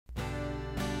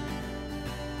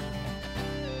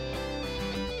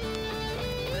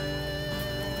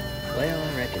Well,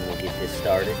 I reckon we'll get this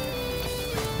started.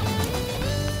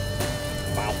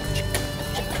 Bow, chick,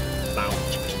 chick, bow,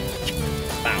 chick, chick,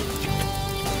 bow, chick,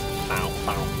 bow,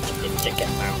 bow, chicken, chicken,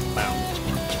 bow, bow,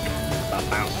 chicken, chicken, bow,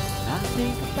 bow. I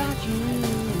think about you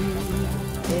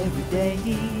every day.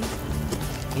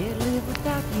 Can't live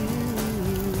without you,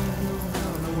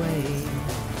 no way.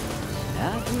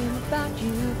 I dream about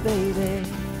you, baby,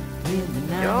 in the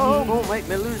night. Y'all gonna make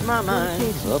me lose my mind.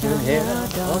 Up in here,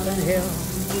 up in here.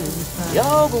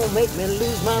 Y'all gonna make me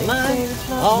lose my mind.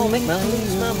 I'll make me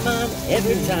lose my mind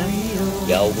every time.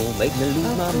 Y'all gonna make me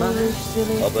lose my mind.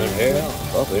 Up in here,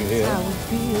 up in here. How it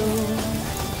feels.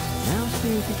 Now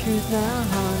speak the truth now,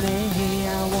 honey, I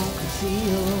won't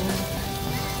conceal.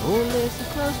 Oh, listen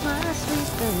close, my sweet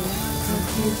thing,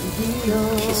 here's the deal.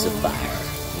 Kiss of fire.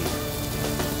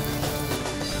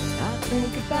 I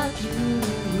think about you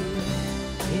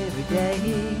every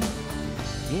day.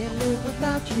 Can't live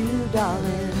without you,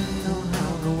 darling, no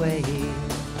how, no way.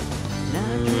 And I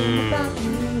dream about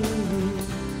you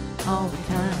all the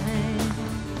time.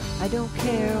 I don't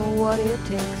care what it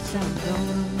takes, I'm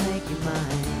gonna make you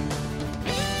mine.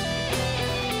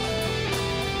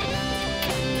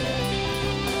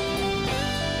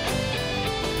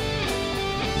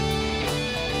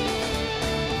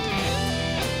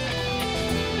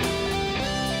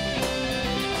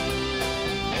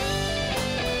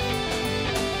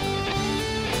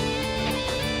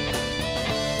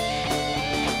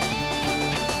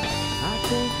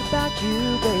 Think about you,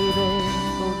 baby,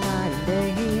 both night and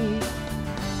day.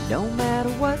 Don't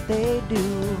matter what they do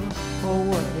or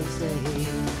what they say.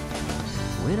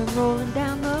 When I'm rolling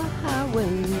down the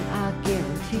highway, I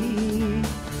guarantee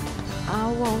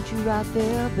I want you right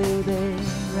there, baby,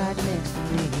 right next to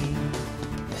me.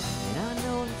 And I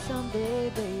know that someday,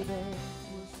 baby,